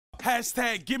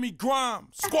Hashtag gimme grime.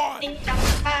 Squad.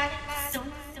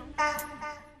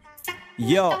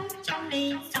 Yo,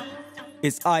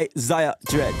 it's Isaiah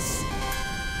Dreads.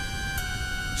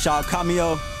 Shout out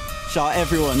Cameo, shout out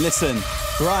everyone, listen,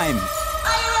 grime.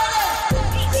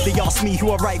 They ask me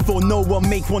who I write for, no one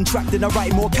make one track, then I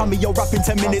write more. Cameo rapping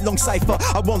 10-minute long cypher,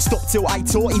 I won't stop till I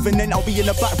tour. Even then I'll be in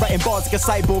the back writing bars like a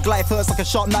cyborg. Life hurts like a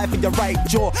sharp knife in your right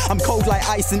jaw. I'm cold like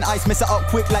ice and ice mess it up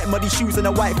quick like muddy shoes on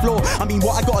a white floor. I mean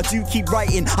what I gotta do, keep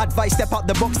writing. Advice, step out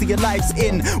the box that your life's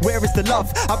in. Where is the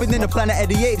love? I've been in the planet of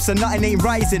the apes and nothing ain't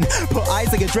rising. Put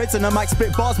eyes like your dreads and I might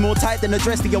spit bars more tight than the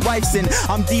dress that your wife's in.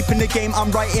 I'm deep in the game,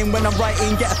 I'm writing when I'm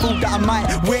writing. Get a fool that I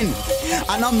might win.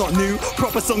 And I'm not new,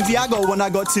 proper songs yeah I got when I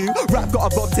got two. Rap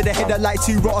got a bob to the head of like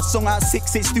two. Wrote a song at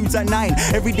 6, it dudes at 9.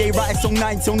 Every day write a song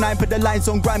 9 till 9. Put the lines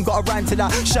on grime, got a rhyme to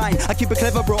that shine. I keep it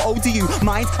clever bro, oh do you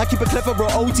mind? I keep it clever bro,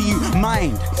 oh do you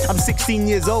mind? I'm 16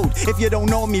 years old, if you don't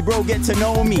know me bro, get to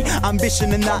know me.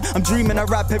 Ambition and that, I'm dreaming I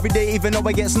rap every day even though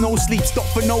I get no sleep. Stop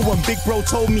for no one, big bro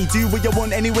told me do what you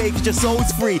want anyway cause your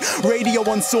soul's free. Radio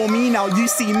one saw me, now you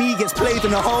see me, gets played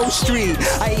on the whole street.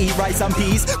 I eat rice and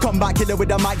peas, come back killer with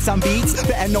the mics and beats.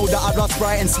 Better know that I've lost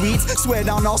Sprite and sweets. Swear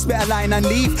down I'll spit a line and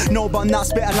leave. No but not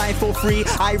spit a line for free.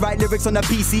 I write lyrics on the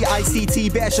PC,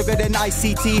 ICT, better sugar than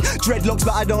ICT. Dreadlocks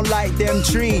but I don't like them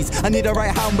trees. I need a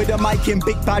right hand with a mic in,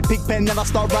 big pad, big pen, then I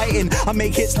start writing. I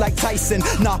make hits like Tyson.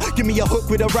 Nah, give me a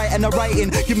hook with a right and a writing.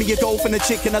 Give me a goal from the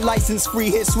chick and a license free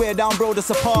hit. Swear down bro,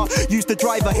 that's a par. Use the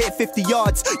driver, hit 50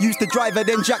 yards. Use the driver,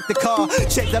 then jack the car.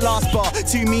 Check the last bar,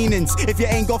 2 meanings. If you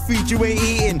ain't got food, you ain't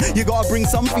eating. You gotta bring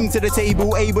something to the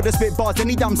table. Able to spit bars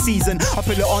any damn season. I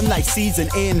put it on like season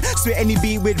in. Spit any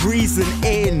beat with reason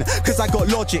in. Cause I got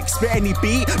logic. Spit any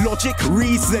beat, logic,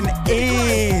 reason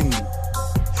in.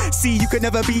 See, you can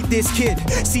never beat this kid.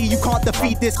 See, you can't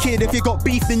defeat this kid. If you got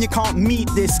beef, then you can't meet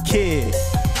this kid.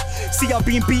 See, I've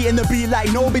been beating the beat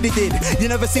like nobody did. You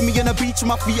never see me on the beach with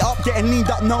my feet up, getting leaned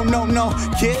up, no,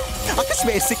 kid. I can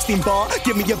spit a 16 bar,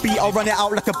 give me a beat, I'll run it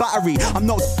out like a battery. I'm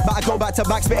not, but I go back to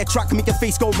back, spit a track, make your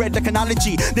face go red like an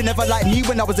allergy. They never liked me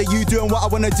when I was a you doing what I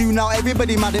wanna do now,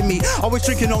 everybody mad at me. I was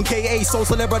drinking on KA, soul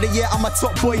celebrity, yeah, I'm a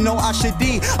top boy, no Asher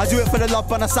D. I do it for the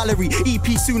love and a salary, EP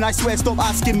soon, I swear, stop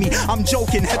asking me. I'm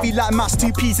joking, heavy like mass,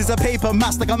 2 pieces of paper,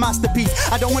 mass like a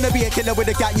masterpiece. I don't wanna be a killer with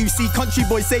a gat, you see, country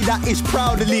boys say that ish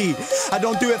proudly. I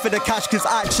don't do it for the cash cause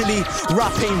actually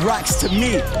rap ain't racks to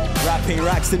me. Rap ain't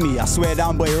racks to me. I swear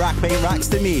down boy, rap ain't racks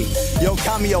to me. Yo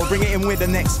Cameo, bring it in with the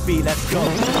next beat, let's go.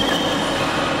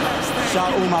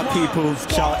 Shout all my people,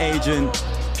 shout Agent,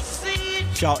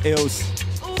 shout Ills,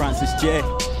 Francis J,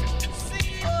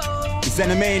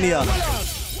 Xenomania.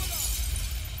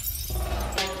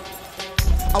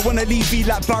 I wanna leave be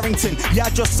like Barrington. Yeah,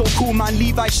 just so cool, man.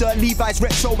 Levi's shirt, Levi's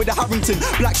retro with a Harrington.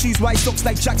 Black shoes, white socks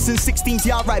like Jackson. 16s,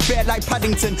 yeah, right, bare like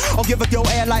Paddington. I'll give a girl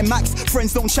air like Max.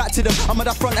 Friends don't chat to them. I'm at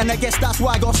the front, and I guess that's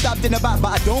why I got stabbed in the back.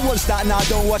 But I don't watch that, nah, I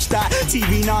don't watch that.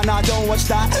 TV, nah, I don't watch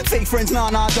that. Fake friends, nah,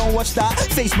 I don't watch that.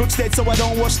 Facebook's dead, so I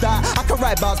don't watch that. I can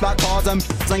write bars about cars and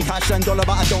cash and dollar,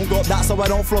 but I don't got that, so I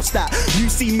don't floss that. You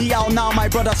see me out now, my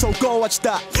brother, so go watch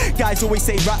that. Guys always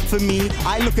say rap for me.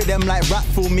 I look at them like rap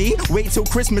for me. Wait till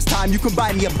Christmas time, you can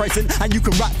buy me a present and you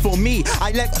can rap for me.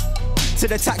 I let to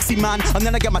the taxi man and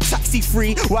then I get my taxi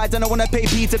free. Why don't I wanna pay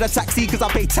P to the taxi? Cause I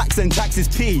pay tax and tax is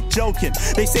P. Joking.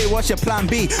 They say what's your plan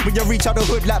B? When you reach out the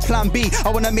hood like plan B. I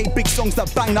wanna make big songs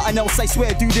that bang, nothing else. I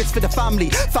swear do this for the family.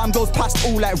 Fam goes past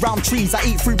all like round trees. I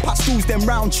eat through pastels, them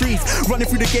round trees. Running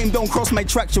through the game, don't cross my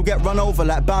tracks, you'll get run over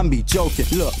like Bambi. Joking.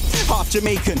 Look, half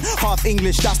Jamaican, half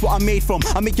English, that's what I'm made from.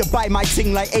 I make you buy my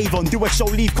ting like Avon. Do a show,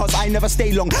 leave cause I never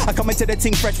stay long. I come into the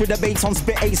ting fresh with the bass on,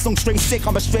 spit 8 songs straight sick.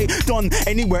 I'm a straight done.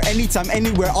 Anywhere, anytime,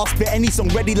 anywhere. I'll spit any song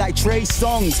ready like Trey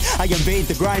songs. I invade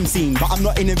the grime scene, but I'm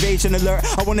not in invasion alert.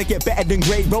 I wanna get better than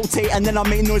great. Rotate and then I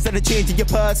make noise at the change in your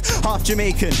purse. Half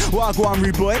Jamaican, well I go on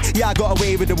rude boy. Yeah, I got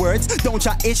away with the words. Don't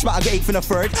chat ish, but I get 8 from the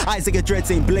third. Eyes like a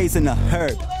dreads ain't blazing a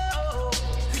herb.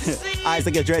 Eyes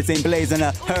like a dreads ain't blazing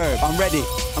a herb. I'm ready.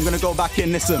 I'm gonna go back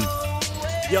in, listen.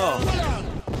 Yo.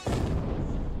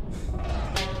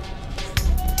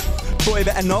 Boy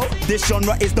better know, this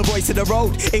genre is the voice of the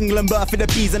road. England birth for the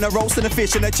peas and the roast and the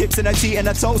fish and the chips and the tea and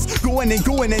the toast. Go in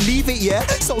and leave it, yeah.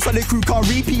 So solid crew can't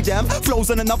repeat them. Flows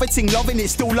on another thing, loving it,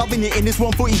 still loving it in this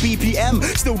 140 BPM.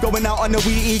 Still going out on the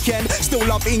weekend. Still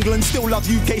love England, still love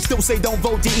UK. Still say don't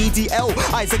vote the EDL.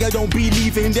 I say I don't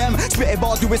believe in them. Spit it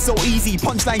bar, do it so easy.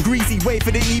 Punchline greasy, wait for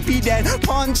the EP then.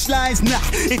 Punchlines, nah.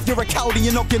 If you're a cow, then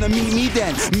you're not gonna meet me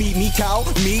then. Meet me cow,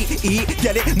 me eat,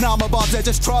 get it? Nah, my bars are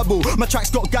just trouble. My tracks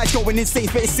got guys going going insane,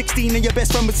 but it's 16 and your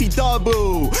best friend would see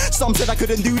double. Some said I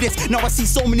couldn't do this, now I see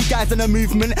so many guys in the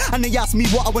movement, and they ask me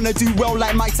what I wanna do. Well,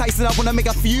 like Mike Tyson, I wanna make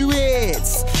a few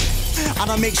hits.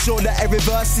 And I make sure that every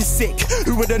verse is sick.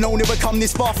 Who would have known it would come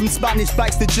this far, from Spanish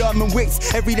bikes to German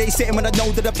wicks? Every day sitting when I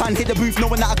know that the plan, hit the booth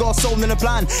knowing that I got a soul and a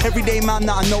plan. Every day man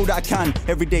that I know that I can.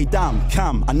 Every day damn,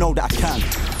 Cam, I know that I can.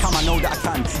 Cam, I know that I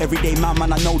can. Every day man,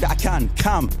 I know that I can.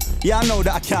 Cam, yeah, I know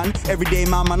that I can. Every day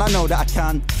man, I know that I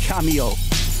can. Cameo,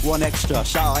 one extra,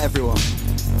 shout out everyone.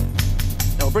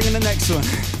 Yo, bring in the next one.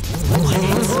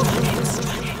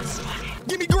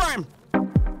 Give me grime.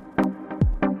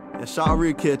 Yeah, shout out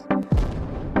Rude Kid.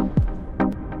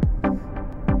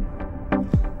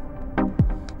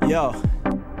 Yo,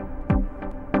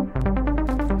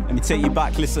 let me take you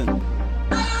back, listen.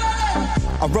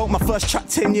 I wrote my first track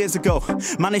 10 years ago.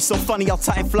 Man, it's so funny how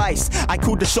time flies. I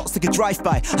called the shots like a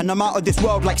drive-by, and I'm out of this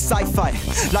world like sci-fi.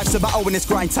 Life's a battle when it's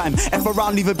grind time. F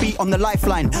around, leave a beat on the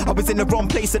lifeline. I was in the wrong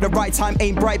place at the right time.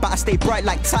 Ain't bright, but I stay bright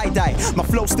like tie-dye. My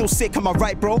flow's still sick, am I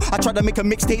right, bro? I tried to make a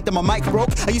mixtape, then my mic broke.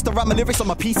 I used to write my lyrics on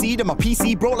my PC, then my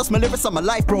PC broke. Lost my lyrics on my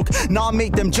life broke. Now I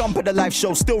make them jump at the live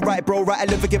show. Still right, bro. Right, I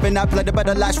live a giving out blood, a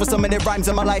better life for so many rhymes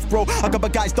in my life, bro. A couple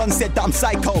guys done said that I'm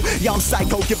psycho. Yeah, I'm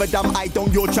psycho. Give a damn, I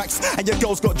don't. Your tracks and your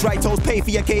girls got dry toes. Pay for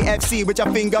your KFC with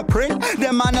your fingerprint.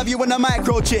 Then man have you in a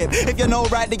microchip. If you know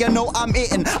right, then you know I'm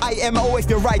eating. IMO if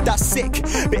you're right, that's sick.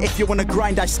 But if you wanna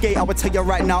grind, I skate. I would tell you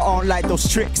right now, I don't like those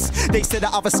tricks. They said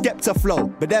I have a Skepta flow,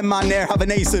 but them man there have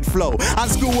an acid flow. And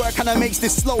schoolwork kinda makes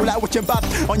this slow, like watching back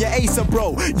on your Acer,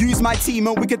 bro. Use my team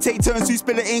and we could take turns to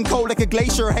spill it in cold like a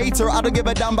glacier. Hater, I don't give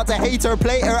a damn about a hater.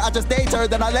 Play her, I just date her,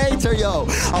 then I later, yo.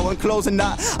 I went closing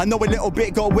that. I know a little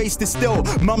bit got wasted still.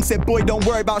 Mum said, boy, don't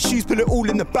worry about shoes, put it all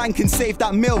in the bank and save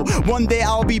that mill. One day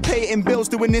I'll be paying bills,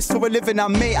 doing this for a living,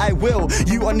 and mate, I will.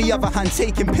 You on the other hand,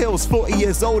 taking pills, 40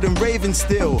 years old and raving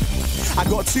still. I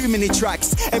got too many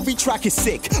tracks, every track is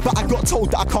sick, but I got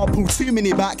told that I can't pull too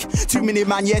many back. Too many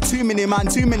man, yeah, too many man,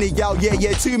 too many gal, yeah,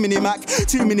 yeah, too many Mac.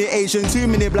 Too many Asian, too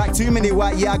many black, too many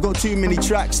white, yeah, I got too many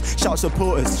tracks. Shout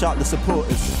supporters, shout the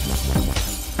supporters.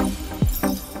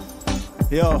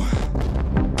 Yo,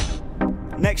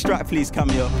 next track please,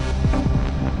 Cameo.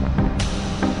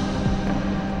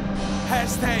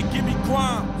 Hashtag give me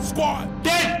grime, squad,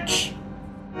 bitch.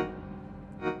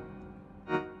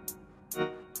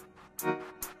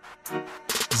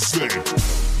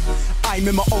 I'm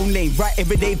in my own lane, write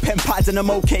everyday pen pads and I'm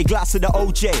okay. Glass of the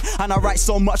OJ, and I write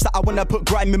so much that I wanna put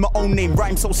grime in my own name.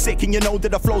 Rhyme so sick and you know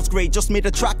that the flow's great. Just made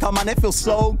a track, man, it feels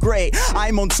so great.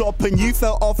 I'm on top and you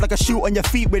fell off like a shoe on your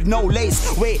feet with no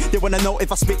lace. Wait, they wanna know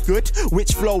if I spit good?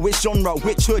 Which flow, which genre,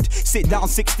 which hood? Sit down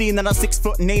 16 and a 6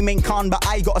 foot, name ain't Khan, but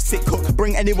I got a sick hook.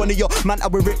 Bring any one of your man, I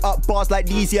will rip up bars like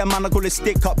these, yeah man, I call it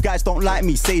stick up. Guys don't like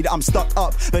me, say that I'm stuck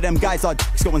up, but them guys are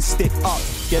just going stick up.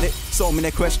 Get it? So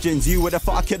many questions. You were the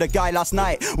fuck killed a guy last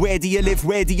night. Where do you live?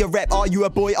 Where do you rep? Are you a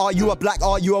boy? Are you a black?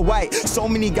 Are you a white? So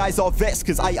many guys are vexed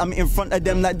cause I am in front of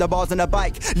them like the bars on a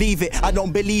bike. Leave it, I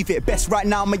don't believe it. Best right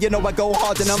now, man, you know I go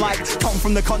hard on the mic. Come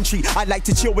from the country, I like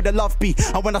to chill with a love beat.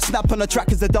 And when I snap on a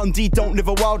track as a Dundee, don't live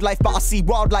a wild life, but I see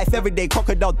wildlife every day,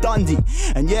 Crocodile Dundee.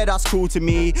 And yeah, that's cool to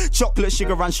me. Chocolate,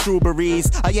 sugar and strawberries.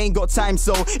 I ain't got time,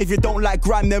 so if you don't like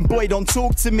grime, then boy, don't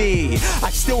talk to me. I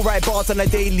still write bars on a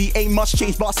daily. Ain't much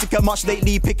change, but sick of much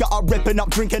lately. Pick it up, ripping up,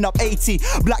 drinking up 80.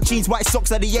 Black jeans, white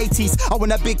socks at the 80s. I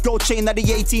want a big gold chain at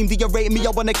the 18. Do you rate me? I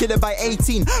wanna kill it by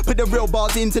 18. Put the real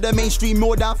bars into the mainstream.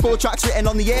 More than 4 tracks written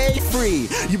on the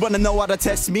A3. You wanna know how to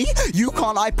test me? You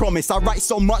can't, I promise. I write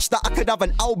so much that I could have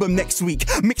an album next week.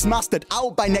 Mixed mastered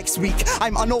out by next week.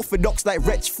 I'm unorthodox like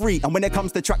Wretch Free. And when it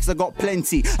comes to tracks, I got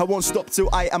plenty. I won't stop till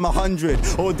I am 100.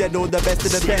 All dead, all the best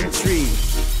of the bench.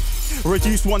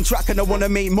 Reduce one track and I wanna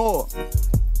make more.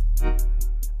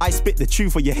 I spit the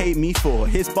truth what you hate me for.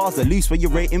 His bars are loose, what you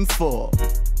rate him for.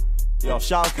 Yo,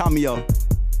 shout out Cameo.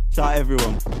 Shout out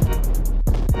everyone.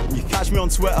 You catch me on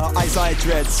Twitter, Isaiah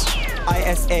Dreads.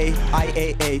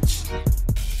 ISAIAH.